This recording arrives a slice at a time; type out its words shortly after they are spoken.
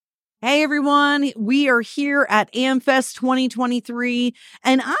Hey everyone, we are here at AmFest 2023,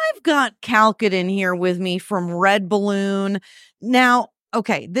 and I've got Calcut in here with me from Red Balloon. Now,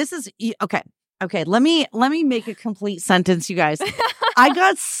 okay, okay. Let me make a complete sentence, you guys. I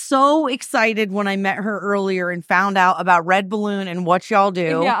got so excited when I met her earlier and found out about Red Balloon and what y'all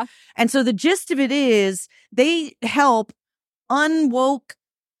do. Yeah. And so the gist of it is they help unwoke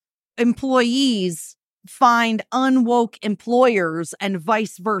employees find unwoke employers and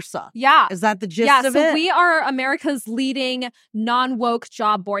vice versa. Yeah. Is that the gist of it? Yeah, so we are America's leading non-woke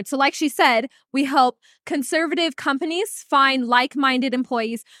job board. So like she said, we help conservative companies find like-minded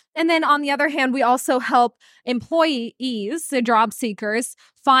employees. And then on the other hand, we also help employees, the job seekers,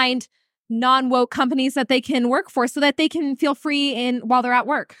 find non-woke companies that they can work for so that they can feel free while they're at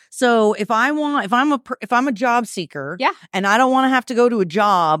work. So if I'm a job seeker, Yeah. and I don't want to have to go to a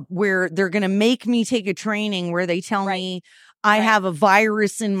job where they're going to make me take a training where they tell me I have a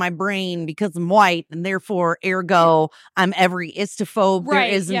virus in my brain because I'm white and therefore ergo I'm every istophobe there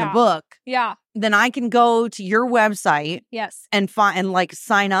is in the book. Yeah. Then I can go to your website. Yes. And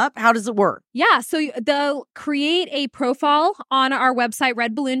sign up. How does it work? Yeah. So they'll create a profile on our website,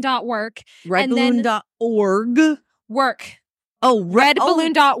 RedBalloon.Work. RedBalloon.Org. Work. Oh,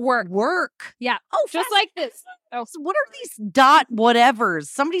 RedBalloon.Work. Work. Yeah. Oh, just like this. Oh, so what are these dot whatevers?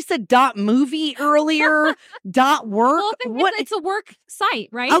 Somebody said dot movie earlier. Dot work. Well, it's a work site,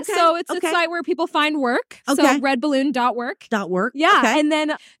 right? Okay. So it's a site where people find work. Okay. So RedBalloon.Work. .work. Yeah. Okay. And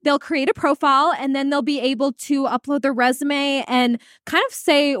then they'll create a profile and then they'll be able to upload their resume and kind of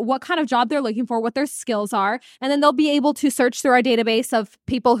say what kind of job they're looking for, what their skills are. And then they'll be able to search through our database of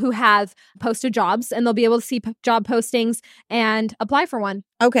people who have posted jobs and they'll be able to see job postings and apply for one.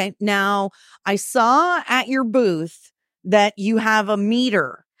 Okay. Now, I saw at your booth that you have a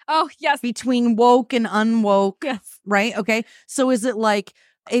meter. Oh, yes. Between woke and unwoke. Yes. Right? Okay. So is it like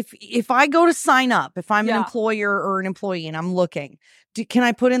if I go to sign up, if I'm an employer or an employee and I'm looking, can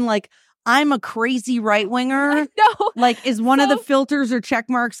I put in like, I'm a crazy right winger? No. Like, is one of the filters or check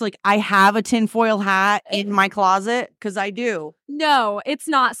marks like I have a tinfoil hat in my closet? Because I do. No, it's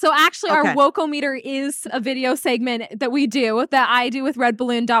not. So actually, our Wokometer is a video segment that I do with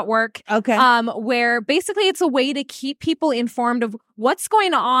RedBalloon.Work. Okay. Where basically it's a way to keep people informed of what's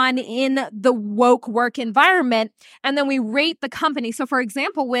going on in the woke work environment. And then we rate the company. So for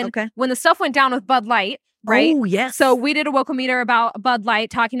example, when the stuff went down with Bud Light, right? Oh, yes. So we did a Wokometer about Bud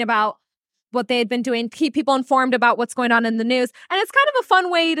Light talking about what they had been doing to keep people informed about what's going on in the news. And it's kind of a fun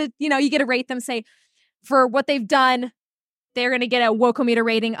way to, you get to rate them, say, for what they've done, they're going to get a Wokometer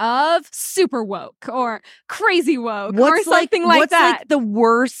rating of super woke or crazy woke or something like that. What's like the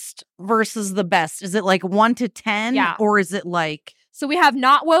worst versus the best? Is it like 1 to 10? Yeah. Or is it like... So we have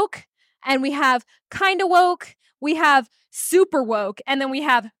not woke and we have kind of woke. We have super woke, and then we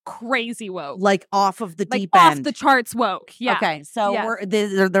have crazy woke. Like off of the deep off end. the charts woke. Yeah. Okay, so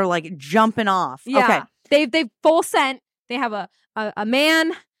they're like jumping off. Yeah. Okay. They've full sent. They have a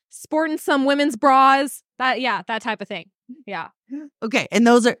man sporting some women's bras. That type of thing. Yeah. Okay, and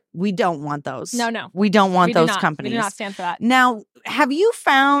we don't want those. No. We don't want those companies. We do not stand for that. Now, have you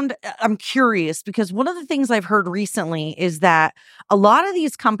found, I'm curious, because one of the things I've heard recently is that a lot of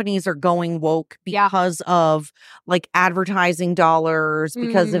these companies are going woke because of like advertising dollars,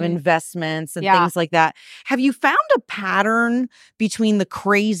 because of investments and things like that. Have you found a pattern between the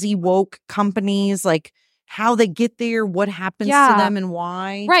crazy woke companies, like how they get there, what happens to them and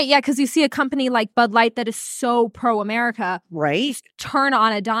why? Right, yeah, because you see a company like Bud Light that is so pro-America. Right. Turn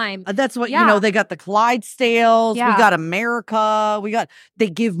on a dime. That's what, they got the Clydesdales, we got America, they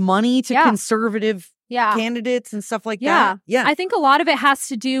give money to conservative candidates and stuff like that. Yeah. I think a lot of it has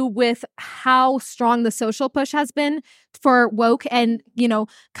to do with how strong the social push has been for woke and,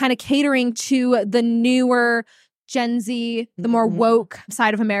 kind of catering to the newer Gen Z, the more woke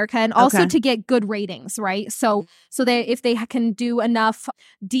side of America, and also to get good ratings, right? So if they can do enough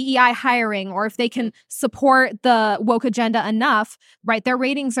DEI hiring, or if they can support the woke agenda enough, right, their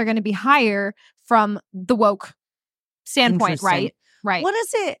ratings are going to be higher from the woke standpoint, right? Right. What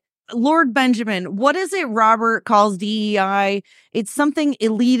is it, Lord Benjamin? What is it Robert calls DEI? It's something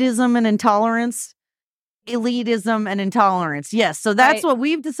elitism and intolerance. Elitism and intolerance. Yes. So that's what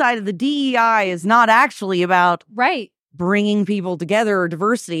we've decided. The DEI is not actually about bringing people together or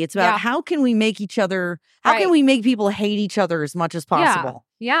diversity. It's about how can we make each other, how can we make people hate each other as much as possible?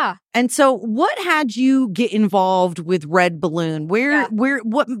 Yeah. And so what had you get involved with Red Balloon?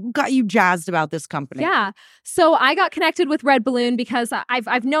 What got you jazzed about this company? Yeah. So I got connected with Red Balloon because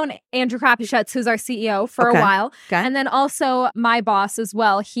I've known Andrew Krapuschutz, who's our CEO, for a while. Okay. And then also my boss as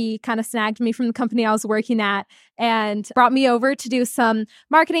well. He kind of snagged me from the company I was working at and brought me over to do some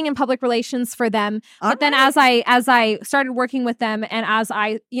marketing and public relations for them. But then as I started working with them, and as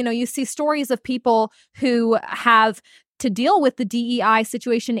you see stories of people who have to deal with the DEI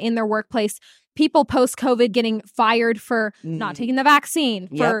situation in their workplace, people post-COVID getting fired for not taking the vaccine,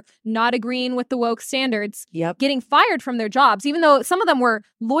 for not agreeing with the woke standards, getting fired from their jobs, even though some of them were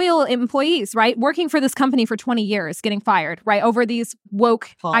loyal employees, right? Working for this company for 20 years, getting fired, right? Over these woke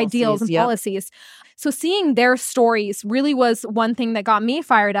ideals and policies. So seeing their stories really was one thing that got me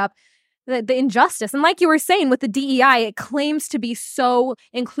fired up. The injustice. And like you were saying with the DEI, it claims to be so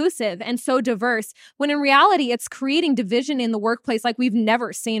inclusive and so diverse, when in reality, it's creating division in the workplace like we've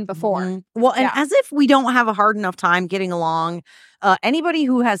never seen before. Well, and as if we don't have a hard enough time getting along, anybody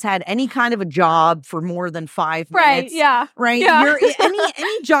who has had any kind of a job for more than 5 minutes, right? You're,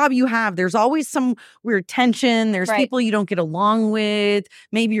 any job you have, there's always some weird tension. There's people you don't get along with.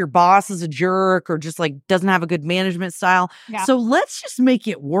 Maybe your boss is a jerk or just like doesn't have a good management style. So let's just make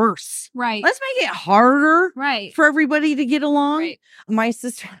it worse. Right. Let's make it harder for everybody to get along. My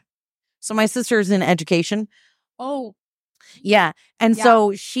sister is in education. Oh. Yeah. And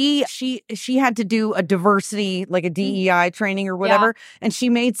so she had to do a diversity, like a DEI training or whatever. And she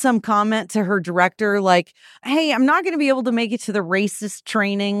made some comment to her director, like, hey, I'm not going to be able to make it to the racist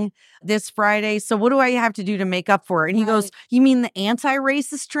training this Friday. So what do I have to do to make up for it? And he goes, you mean the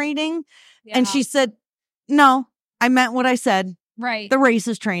anti-racist training? And she said, no, I meant what I said. Right. The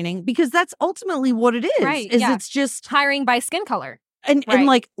racist training, because that's ultimately what it is. It's just hiring by skin color. And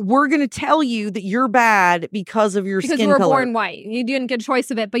like, we're going to tell you that you're bad because of your skin color. Because you were born white. You didn't get a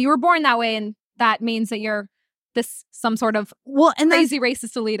choice of it, but you were born that way. And that means that you're some sort of crazy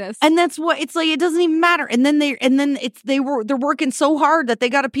racist elitist. And that's what it's like. It doesn't even matter. And then they're working so hard that they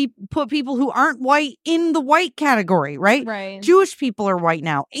got to put people who aren't white in the white category, right? Right. Jewish people are white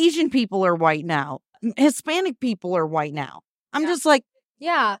now. Asian people are white now. Hispanic people are white now. I'm just like,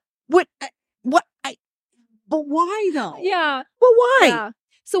 what? But why though? Yeah. But why? Yeah.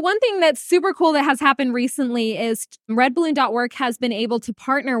 So one thing that's super cool that has happened recently is RedBalloon.Work has been able to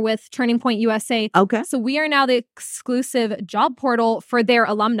partner with Turning Point USA. Okay. So we are now the exclusive job portal for their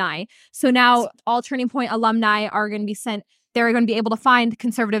alumni. So now all Turning Point alumni are going to be they're going to be able to find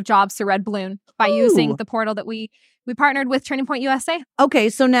conservative jobs through Red Balloon by using the portal that we partnered with Turning Point USA. Okay,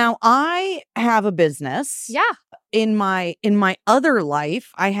 so now I have a business. Yeah. In my other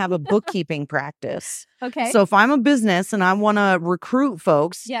life, I have a bookkeeping practice. Okay. So if I'm a business and I want to recruit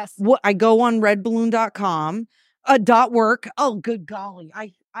folks, I go on redballoon.com, .work. Oh, good golly.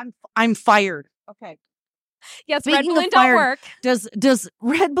 I'm fired. Okay. Yes, RedBalloon.Work. Does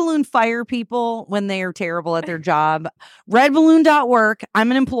Red Balloon fire people when they are terrible at their job? RedBalloon.Work.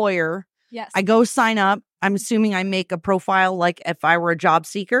 I'm an employer. Yes. I go sign up. I'm assuming I make a profile like if I were a job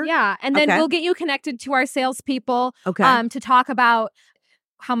seeker. Yeah. And then we'll get you connected to our salespeople to talk about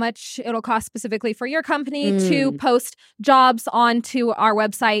how much it'll cost specifically for your company to post jobs onto our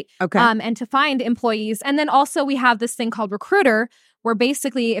website and to find employees. And then also we have this thing called Recruiter, where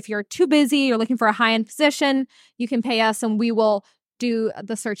basically if you're too busy, you're looking for a high-end position, you can pay us and we will do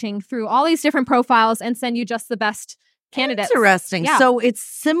the searching through all these different profiles and send you just the best candidates. Interesting. Yeah. So it's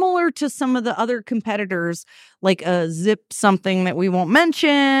similar to some of the other competitors, like a Zip something that we won't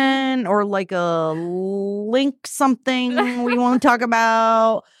mention, or like a Link something we won't talk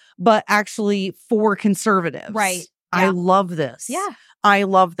about, but actually for conservatives. Right. I love this. Yeah. I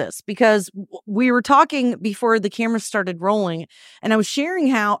love this because we were talking before the camera started rolling, and I was sharing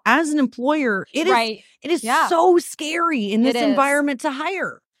how, as an employer, it is so scary in this environment to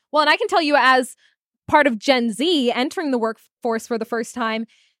hire. Well, and I can tell you, as part of Gen Z entering the workforce for the first time,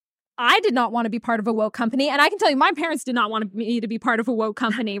 I did not want to be part of a woke company. And I can tell you, my parents did not want me to be part of a woke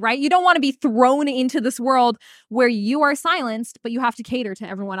company, right? You don't want to be thrown into this world where you are silenced, but you have to cater to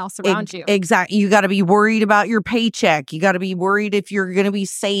everyone else around you. Exactly. You got to be worried about your paycheck. You got to be worried if you're going to be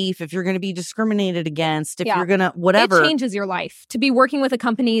safe, if you're going to be discriminated against, if you're going to whatever. It changes your life to be working with a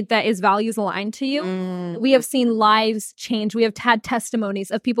company that is values aligned to you. We have seen lives change. We have had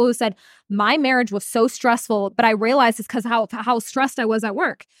testimonies of people who said, my marriage was so stressful, but I realized it's because how stressed I was at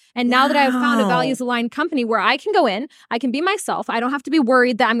work. And now that I've found a values-aligned company where I can go in, I can be myself, I don't have to be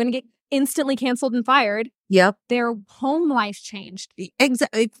worried that I'm going to get instantly canceled and fired. Yep. Their home life changed.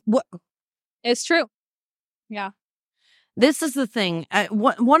 Exactly. It's true. Yeah. This is the thing.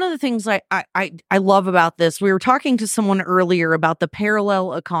 One of the things I love about this, we were talking to someone earlier about the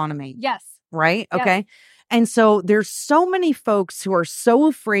parallel economy. Yes. Right? Yes. Okay. And so there's so many folks who are so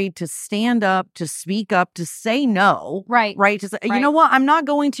afraid to stand up, to speak up, to say no. Right. Right. To say, you know what? I'm not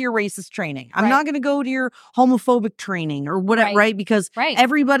going to your racist training. I'm not going to go to your homophobic training or whatever. Right. Because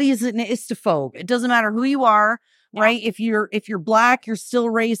everybody is an istophobe. It doesn't matter who you are. Yeah. Right. If you're Black, you're still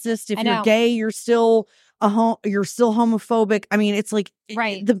racist. If you're gay, you're still you're still homophobic. I mean, it's like,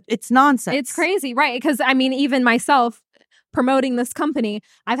 it's nonsense. It's crazy. Right. Because I mean, even myself promoting this company,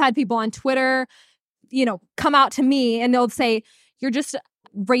 I've had people on Twitter, come out to me and they'll say, you're just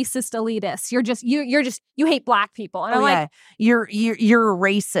racist elitist. You hate Black people. And I'm like, you're a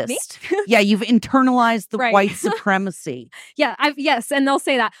racist. Yeah. You've internalized the white supremacy. Yeah. Yes. And they'll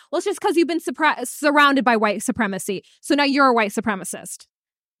say that. Well, it's just because you've been surrounded by white supremacy. So now you're a white supremacist.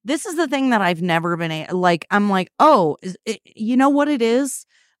 This is the thing that I've never been like, I'm like, oh, you know what it is?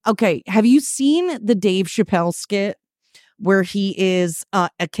 Okay. Have you seen the Dave Chappelle skit where he is a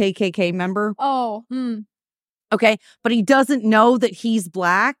KKK member? Oh. Okay. But he doesn't know that he's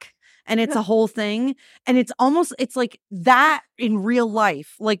Black and it's a whole thing. And it's like that in real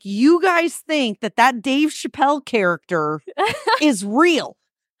life. Like you guys think that Dave Chappelle character is real.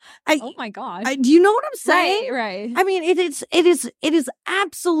 Oh my God. Do you know what I'm saying? Right. I mean, it is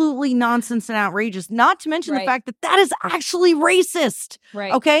absolutely nonsense and outrageous, not to mention the fact that is actually racist.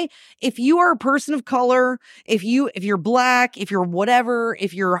 Right. Okay. If you are a person of color, if you're Black, if you're whatever,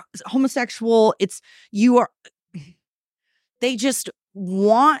 if you're homosexual, they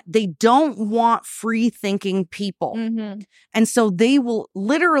don't want free thinking people. Mm-hmm. And so they will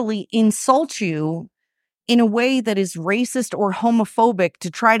literally insult you in a way that is racist or homophobic to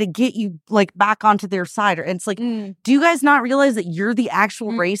try to get you like back onto their side. And it's like, do you guys not realize that you're the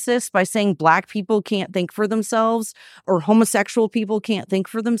actual racist by saying Black people can't think for themselves or homosexual people can't think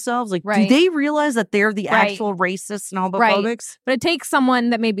for themselves? Like, do they realize that they're the actual racists and homophobics? Right. But it takes someone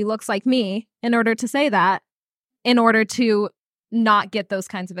that maybe looks like me in order to say that, in order to not get those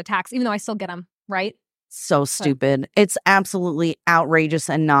kinds of attacks, even though I still get them, right? So stupid. It's absolutely outrageous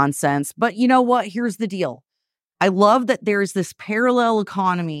and nonsense. But you know what? Here's the deal. I love that there's this parallel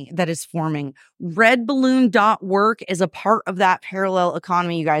economy that is forming. RedBalloon.Work is a part of that parallel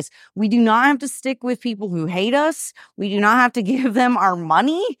economy, you guys. We do not have to stick with people who hate us. We do not have to give them our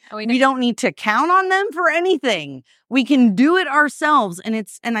money. We don't need to count on them for anything. We can do it ourselves. And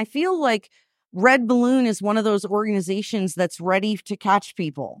I feel like Red Balloon is one of those organizations that's ready to catch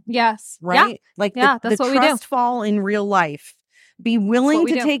people. Yes. Right? Yeah. Like that's the what we do. trust fall in real life. Be willing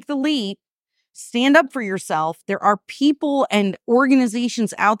to take the leap. Stand up for yourself. There are people and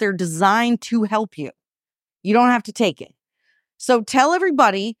organizations out there designed to help you. You don't have to take it. So tell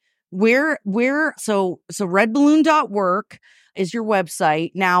everybody so RedBalloon.Work is your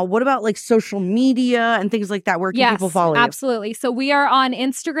website. Now, what about like social media and things like that? Where can people follow you? Absolutely. So we are on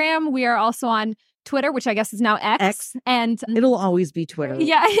Instagram. We are also on Twitter, which I guess is now X. And it'll always be Twitter.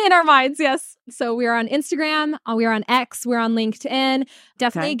 Yeah, in our minds, yes. So we are on Instagram, we are on X, we're on LinkedIn.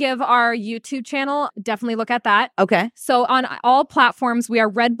 Definitely give our YouTube channel, definitely look at that. Okay. So on all platforms, we are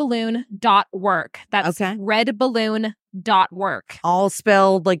RedBalloon.Work. That's RedBalloon.Work. All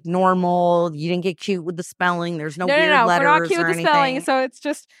spelled like normal. You didn't get cute with the spelling. There's no weird letters. We're not cute with the spelling. So it's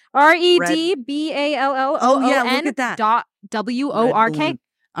just RedBalloon. Oh yeah, look at that. .WORK.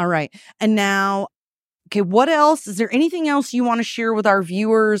 All right. And now, okay, what else? Is there anything else you want to share with our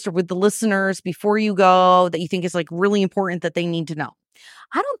viewers or with the listeners before you go that you think is like really important that they need to know?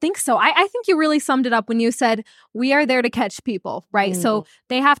 I don't think so. I think you really summed it up when you said we are there to catch people, right? So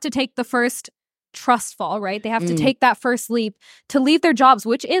they have to take the first trust fall, right? They have to take that first leap to leave their jobs,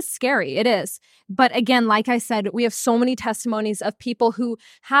 which is scary. It is. But again, like I said, we have so many testimonies of people who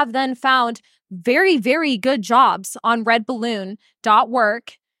have then found very, very good jobs on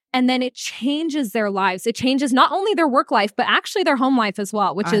RedBalloon.Work. And then it changes their lives. It changes not only their work life, but actually their home life as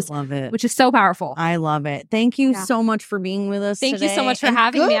well, which is so powerful. I love it. Thank you so much for being with us today. Thank you so much for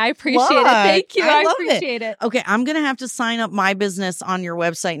having me. I appreciate it. Thank you. I appreciate it. Okay, I'm going to have to sign up my business on your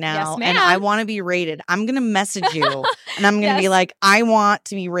website now. Yes, ma'am. And I want to be rated. I'm going to message you and I'm going to be like, I want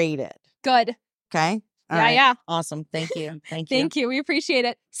to be rated. Good. Okay? All right. Awesome. Thank you. Thank you. We appreciate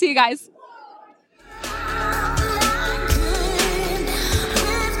it. See you guys.